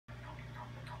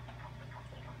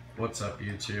What's up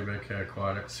YouTube, AK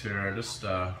Aquatics here. I just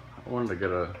wanted to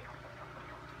get a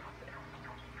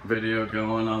video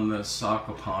going on this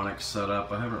aquaponics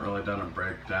setup. I haven't really done a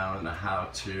breakdown and a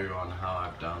how-to on how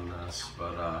I've done this,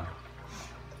 but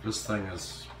this thing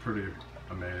is pretty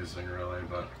amazing really.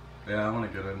 But yeah, I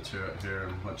want to get into it here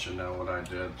and let you know what I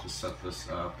did to set this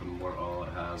up and what all it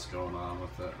has going on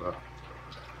with it. But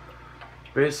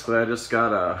basically I just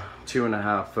got a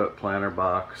 2.5 foot planter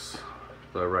box,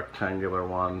 the rectangular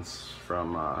ones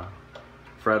from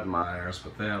Fred Meyer's,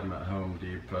 but they have them at Home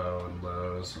Depot and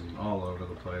Lowe's and all over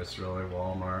the place really,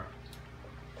 Walmart.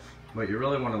 But you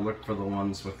really want to look for the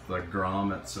ones with the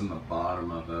grommets in the bottom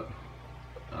of it.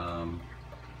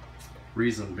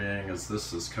 Reason being is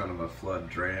this is kind of a flood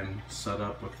drain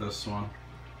setup with this one.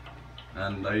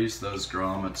 And I use those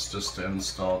grommets just to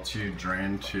install 2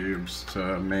 drain tubes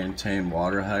to maintain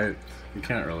water height. You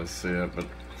can't really see it, but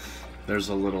there's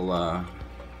a little, I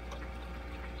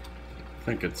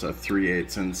think it's a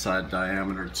 3/8 inside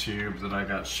diameter tube that I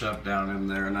got shoved down in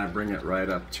there, and I bring it right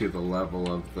up to the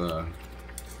level of the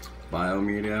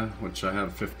biomedia, which I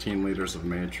have 15 liters of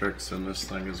matrix in this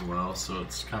thing as well, so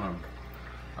it's kind of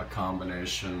a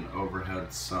combination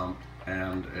overhead sump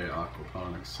and a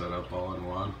aquaponics setup all in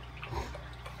one.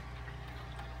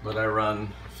 But I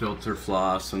run filter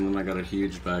floss, and then I got a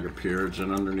huge bag of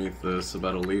Purigen underneath this,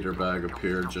 about a liter bag of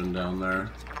Purigen down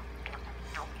there.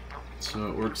 So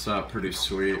it works out pretty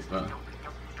sweet. But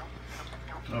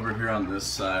over here on this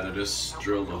side, I just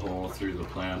drilled a hole through the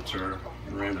planter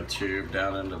and ran a tube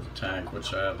down into the tank,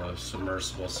 which I have a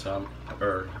submersible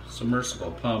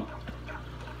pump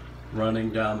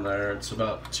running down there. It's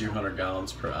about 200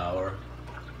 gallons per hour.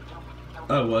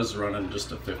 I was running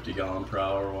just a 50 gallon per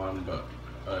hour one, but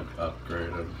I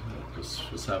upgraded. I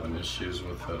just was having issues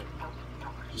with it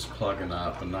just plugging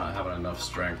up and not having enough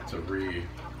strength to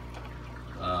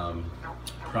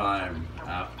prime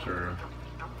after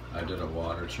I did a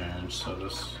water change, so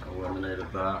this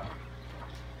eliminated that.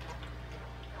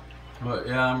 But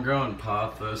yeah, I'm growing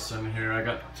pothos in here. I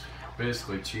got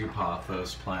basically 2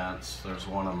 pothos plants. There's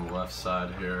one on the left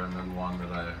side here, and then one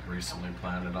that I recently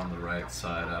planted on the right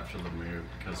side after the move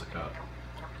because it got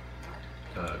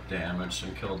damaged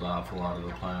and killed off a lot of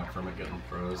the plant from it getting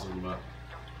frozen. But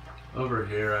over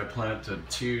here I planted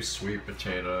 2 sweet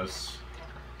potatoes,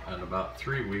 and about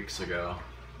 3 weeks ago,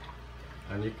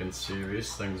 and you can see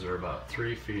these things are about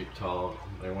 3 feet tall.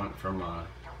 They went from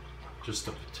just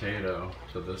a potato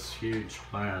to this huge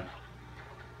plant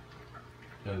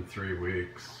in 3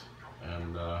 weeks.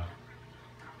 And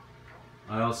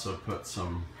I also put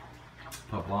some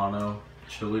poblano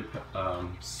chili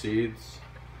seeds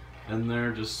in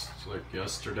there just like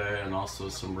yesterday, and also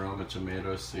some Roma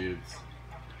tomato seeds.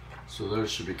 So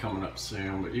those should be coming up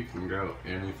soon, but you can grow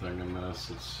anything in this.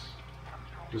 It's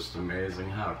just amazing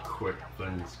how quick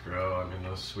things grow. I mean,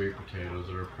 those sweet potatoes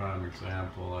are a prime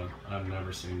example. I've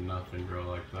never seen nothing grow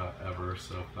like that ever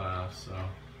so fast, so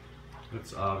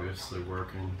it's obviously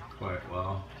working quite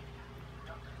well.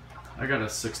 I got a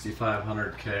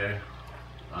 6500K,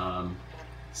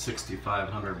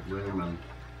 6500 lumen,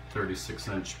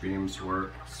 36-inch beams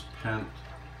works, pent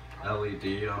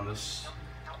LED on this,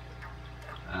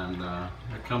 and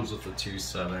it comes with the 2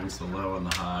 settings, the low and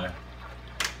the high.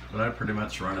 But I pretty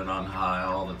much run it on high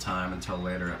all the time until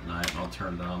later at night, and I'll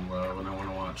turn down low when I want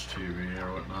to watch TV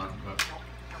or whatnot. But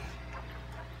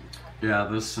yeah,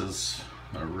 this is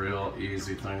a real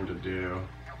easy thing to do.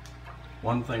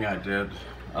 One thing I did,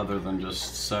 other than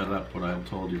just set up what I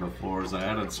told you before, is I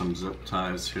added some zip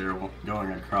ties here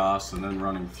going across and then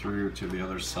running through to the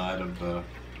other side of the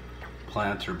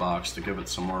planter box to give it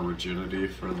some more rigidity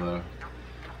for the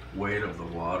weight of the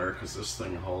water, because this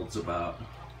thing holds about,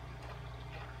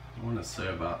 I want to say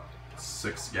about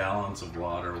 6 gallons of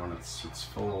water when it's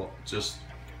full, just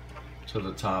to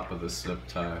the top of the zip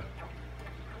tie.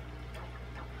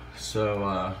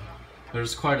 So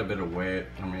there's quite a bit of weight.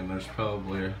 I mean, there's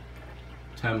probably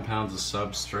 10 pounds of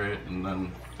substrate and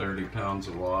then 30 pounds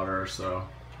of water, so,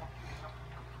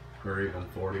 or even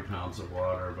 40 pounds of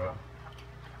water. But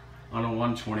on a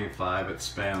 125 it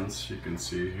spans, you can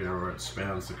see here where it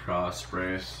spans the cross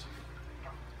brace,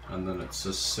 and then it's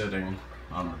just sitting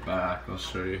on the back. I'll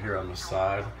show you here on the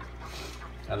side.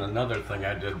 And another thing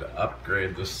I did to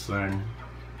upgrade this thing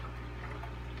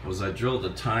was I drilled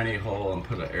a tiny hole and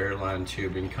put an airline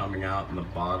tubing coming out in the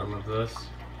bottom of this.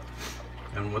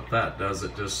 And what that does,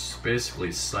 it just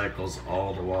basically cycles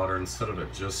all the water. Instead of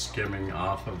it just skimming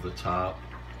off of the top,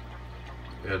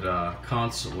 it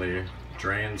constantly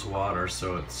drains water,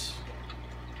 so it's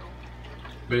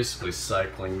basically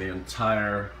cycling the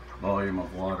entire volume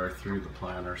of water through the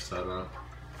planter setup.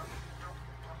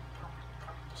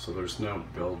 so there's no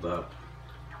buildup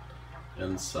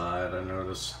inside. I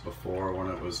noticed before when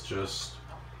it was just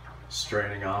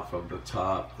straining off of the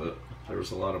top that there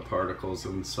was a lot of particles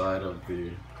inside of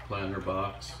the planter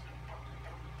box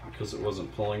because it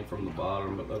wasn't pulling from the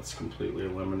bottom, but that's completely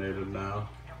eliminated now.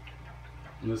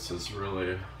 And this has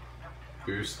really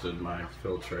boosted my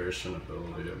filtration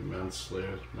ability immensely,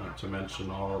 not to mention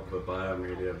all of the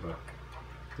biomedia, but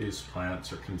these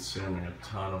plants are consuming a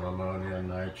ton of ammonia and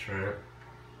nitrate.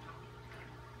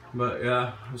 But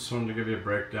yeah, I just wanted to give you a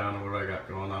breakdown of what I got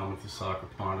going on with this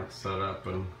aquaponics setup,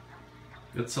 and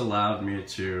it's allowed me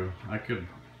to, I could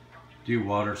do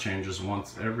water changes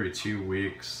once every 2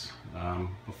 weeks.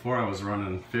 Before I was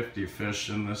running 50 fish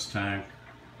in this tank,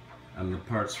 and the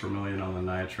parts per million on the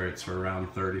nitrates are around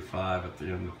 35 at the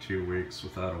end of 2 weeks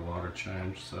without a water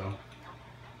change. So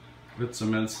it's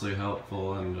immensely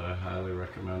helpful and I highly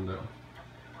recommend it.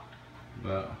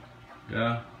 But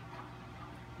yeah,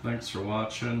 thanks for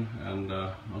watching, and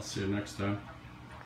I'll see you next time.